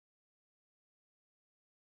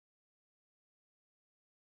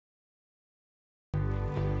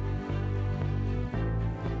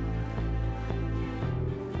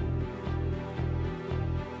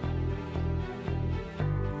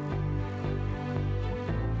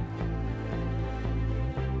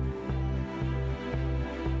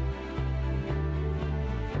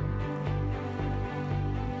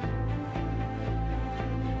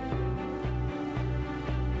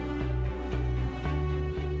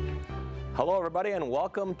Hello everybody and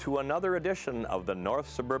welcome to another edition of the North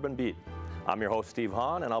Suburban Beat. I'm your host Steve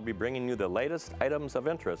Hahn and I'll be bringing you the latest items of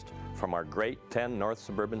interest from our great 10 North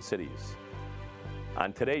Suburban cities.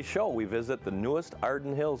 On today's show we visit the newest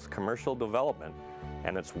Arden Hills commercial development,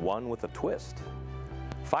 and it's one with a twist.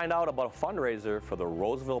 Find out about a fundraiser for the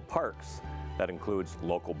Roseville Parks that includes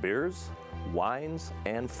local beers, wines,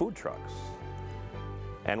 and food trucks.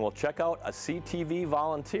 And we'll check out a CTV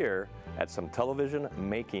volunteer at some television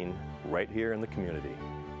making right here in the community.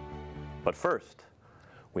 But first,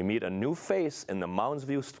 we meet a new face in the Mounds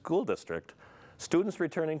View School District. Students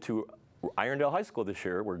returning to Irondale High School this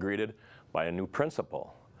year were greeted by a new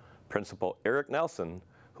principal. Principal Eric Nelson,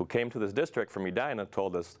 who came to this district from Edina,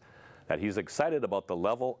 told us that he's excited about the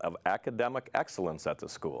level of academic excellence at the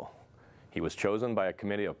school. He was chosen by a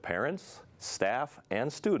committee of parents, staff,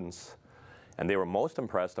 and students, and they were most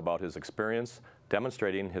impressed about his experience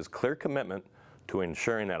demonstrating his clear commitment to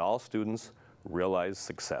ensuring that all students realize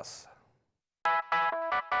success.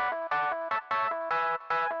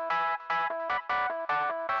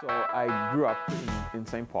 So I grew up in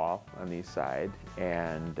St. Paul on the east side,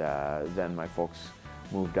 and then my folks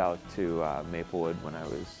moved out to Maplewood when I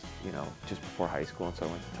was, just before high school, and so I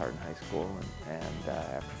went to Tartan High School, and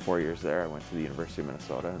after 4 years there, I went to the University of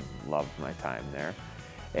Minnesota and loved my time there.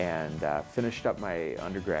 And finished up my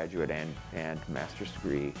undergraduate and master's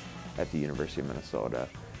degree at the University of Minnesota,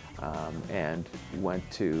 and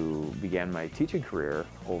began my teaching career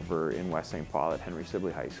over in West St. Paul at Henry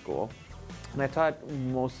Sibley High School. And I taught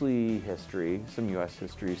mostly history, some U.S.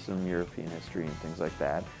 history, some European history, and things like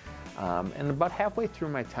that. And about halfway through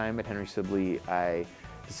my time at Henry Sibley, I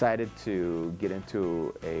decided to get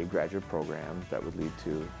into a graduate program that would lead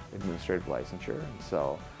to administrative licensure. And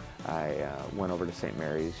so I went over to St.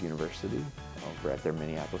 Mary's University over at their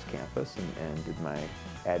Minneapolis campus and did my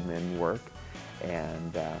admin work.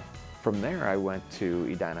 And from there I went to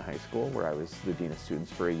Edina High School, where I was the Dean of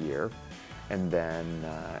Students for a year. And then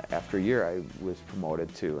after a year I was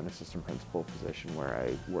promoted to an assistant principal position where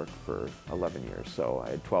I worked for 11 years. So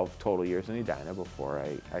I had 12 total years in Edina before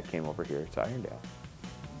I came over here to Irondale.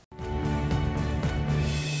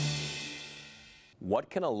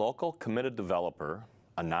 What can a local committed developer,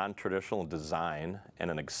 a non-traditional design,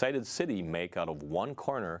 and an excited city make out of one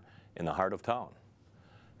corner in the heart of town?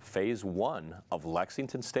 Phase 1 of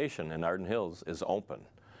Lexington Station in Arden Hills is open,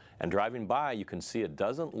 and driving by you can see it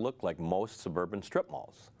doesn't look like most suburban strip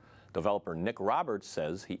malls. Developer Nick Roberts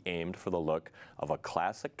says he aimed for the look of a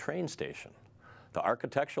classic train station. The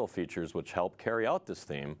architectural features which help carry out this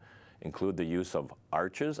theme include the use of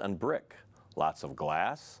arches and brick, lots of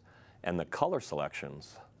glass, and the color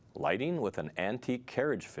selections, lighting with an antique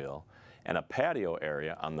carriage feel, and a patio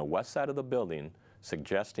area on the west side of the building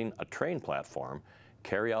suggesting a train platform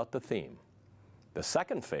carry out the theme. The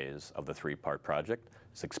second phase of the three-part project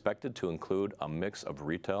is expected to include a mix of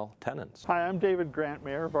retail tenants. Hi, I'm David Grant,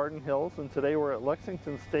 Mayor of Arden Hills, and today we're at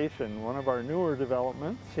Lexington Station, one of our newer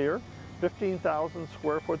developments here. 15,000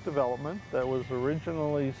 square foot development that was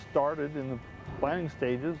originally started in the planning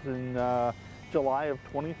stages in July of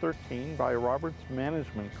 2013 by Roberts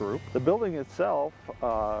Management Group. The building itself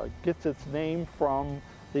gets its name from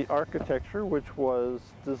the architecture, which was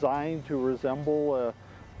designed to resemble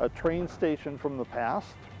a train station from the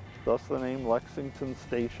past, thus the name Lexington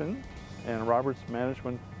Station. And Roberts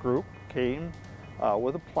Management Group came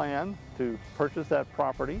with a plan to purchase that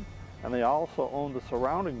property, and they also own the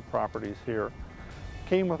surrounding properties here.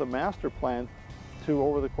 Came with a master plan to,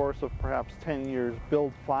 over the course of perhaps 10 years,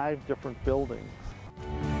 build 5 different buildings.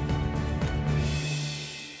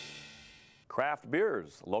 Craft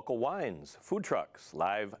beers, local wines, food trucks,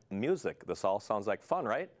 live music. This all sounds like fun,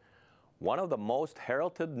 right? One of the most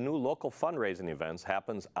heralded new local fundraising events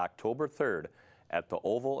happens October 3rd at the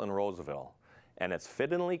Oval in Roseville, and it's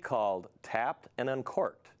fittingly called Tapped and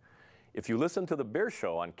Uncorked. If you listen to the beer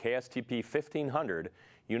show on KSTP 1500,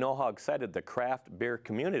 you know how excited the craft beer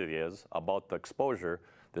community is about the exposure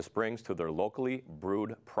this brings to their locally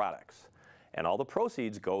brewed products. And all the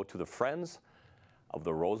proceeds go to the Friends of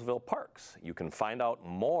the Roseville Parks. You can find out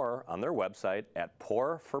more on their website at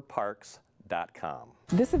pourforparks.com.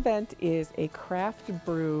 This event is a craft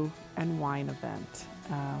brew and wine event.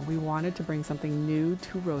 We wanted to bring something new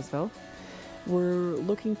to Roseville. We're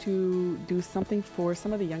looking to do something for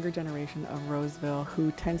some of the younger generation of Roseville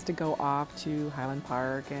who tends to go off to Highland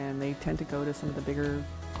Park, and they tend to go to some of the bigger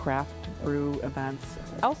craft brew events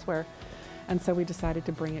elsewhere. And so we decided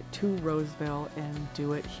to bring it to Roseville and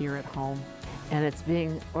do it here at home. And it's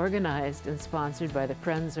being organized and sponsored by the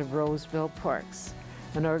Friends of Roseville Parks.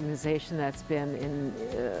 an organization that's been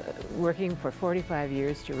working for 45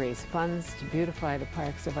 years to raise funds to beautify the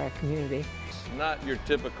parks of our community. It's not your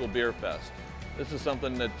typical beer fest. This is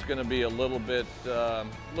something that's going to be a little bit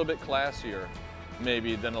classier,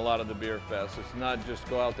 maybe, than a lot of the beer fests. It's not just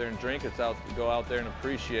go out there and drink, it's go out there and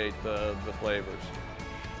appreciate the flavors.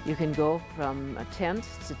 You can go from a tent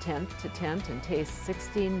to tent to tent and taste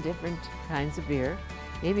 16 different kinds of beer.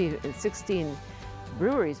 Maybe 16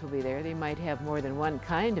 breweries will be there. They might have more than one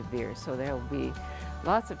kind of beer, so there will be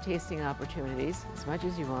lots of tasting opportunities, as much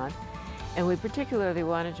as you want. And we particularly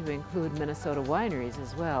wanted to include Minnesota wineries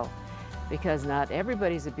as well, because not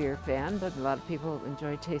everybody's a beer fan, but a lot of people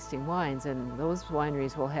enjoy tasting wines, and those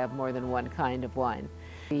wineries will have more than one kind of wine.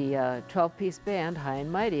 The 12-piece band, High and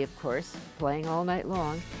Mighty, of course, playing all night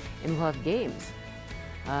long, and we'll have games.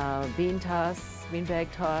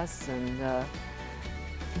 Beanbag toss, and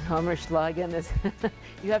Hammerschlagen.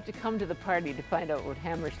 You have to come to the party to find out what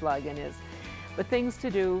Hammerschlagen is. But things to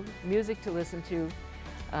do, music to listen to,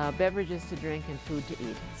 beverages to drink, and food to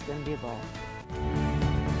eat. It's going to be a ball.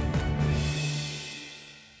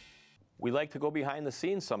 We like to go behind the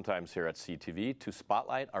scenes sometimes here at CTV to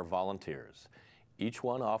spotlight our volunteers. Each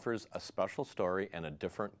one offers a special story and a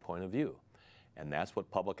different point of view. And that's what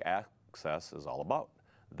public access is all about.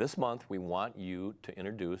 This month, we want you to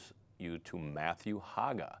introduce you to Matthew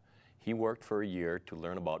Haga. He worked for a year to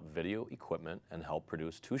learn about video equipment and help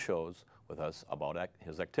produce 2 shows with us about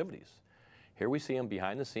his activities. Here we see him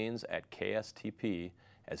behind the scenes at KSTP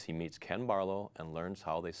as he meets Ken Barlow and learns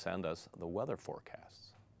how they send us the weather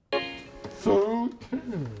forecasts. So,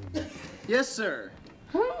 yes, sir.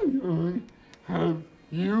 how long have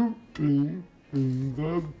you been in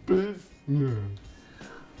the business?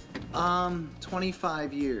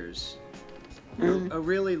 25 years. A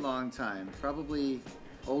really long time. Probably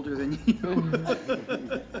older than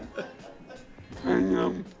you.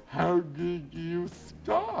 And how did you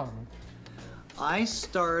start? I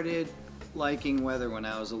started liking weather when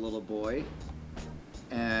I was a little boy.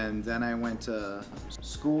 And then I went to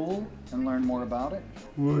school and learned more about it.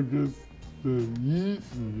 What is the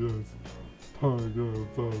easiest part of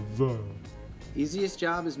the job? Easiest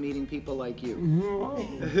job is meeting people like you.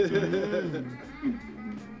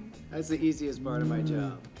 That's the easiest part of my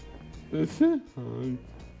job. Is it hard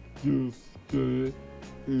to stay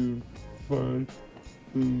in front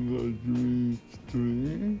in the green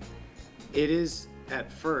screen? It is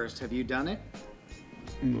at first. Have you done it?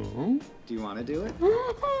 No. Do you want to do it?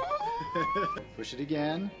 Push it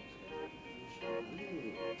again.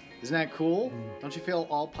 Isn't that cool? Don't you feel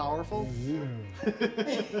all powerful? Yeah.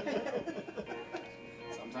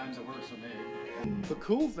 Sometimes it works for me. The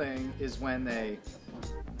cool thing is when they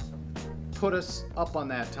put us up on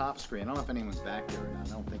that top screen. I don't know if anyone's back there or not.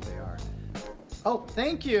 I don't think they are. Oh,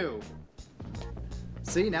 thank you.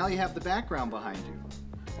 See, now you have the background behind you.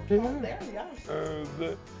 Oh, there we are. It's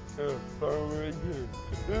good for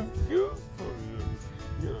you.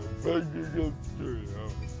 Yeah, but you get straight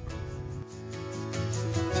out.